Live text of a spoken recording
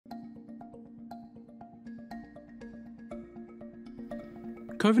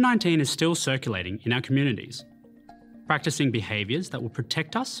COVID-19 is still circulating in our communities. Practicing behaviours that will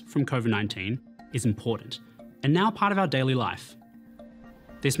protect us from COVID-19 is important and now part of our daily life.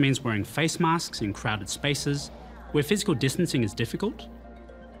 This means wearing face masks in crowded spaces where physical distancing is difficult.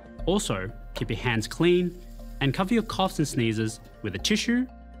 Also, keep your hands clean and cover your coughs and sneezes with a tissue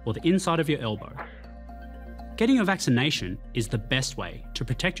or the inside of your elbow. Getting a vaccination is the best way to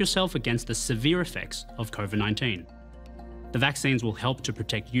protect yourself against the severe effects of COVID-19. The vaccines will help to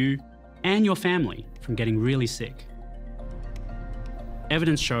protect you and your family from getting really sick.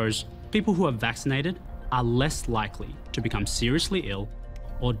 Evidence shows people who are vaccinated are less likely to become seriously ill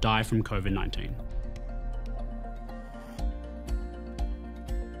or die from COVID-19.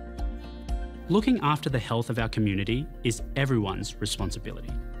 Looking after the health of our community is everyone's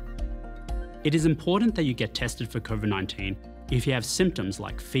responsibility. It is important that you get tested for COVID-19 if you have symptoms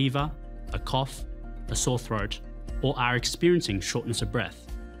like fever, a cough, a sore throat, or are experiencing shortness of breath.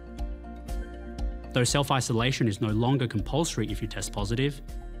 Though self-isolation is no longer compulsory if you test positive,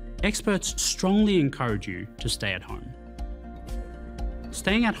 experts strongly encourage you to stay at home.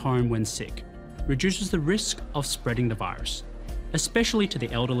 Staying at home when sick reduces the risk of spreading the virus, especially to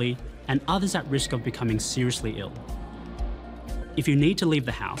the elderly and others at risk of becoming seriously ill. If you need to leave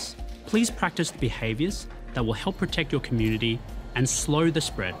the house, please practice the behaviours that will help protect your community and slow the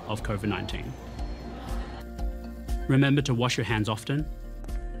spread of COVID-19. Remember to wash your hands often,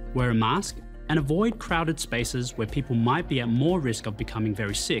 wear a mask, and avoid crowded spaces where people might be at more risk of becoming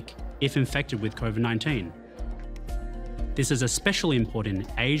very sick if infected with COVID-19. This is especially important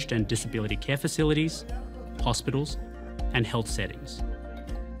in aged and disability care facilities, hospitals, and health settings.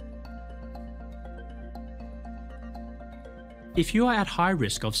 If you are at high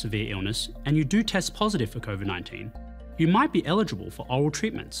risk of severe illness and you do test positive for COVID-19, you might be eligible for oral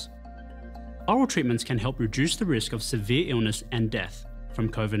treatments. Oral treatments can help reduce the risk of severe illness and death from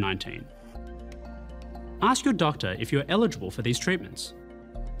COVID-19. Ask your doctor if you're eligible for these treatments.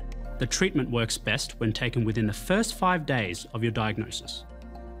 The treatment works best when taken within the first 5 days of your diagnosis.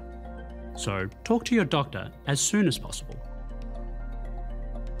 So talk to your doctor as soon as possible.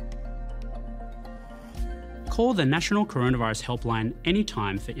 Call the National Coronavirus Helpline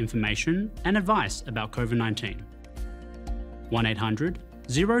anytime for information and advice about COVID-19.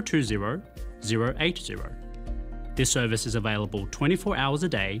 1-800-020-080. This service is available 24 hours a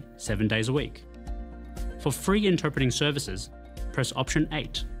day, 7 days a week. For free interpreting services, press option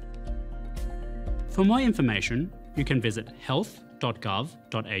 8. For more information, you can visit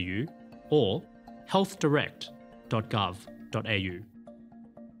health.gov.au or healthdirect.gov.au.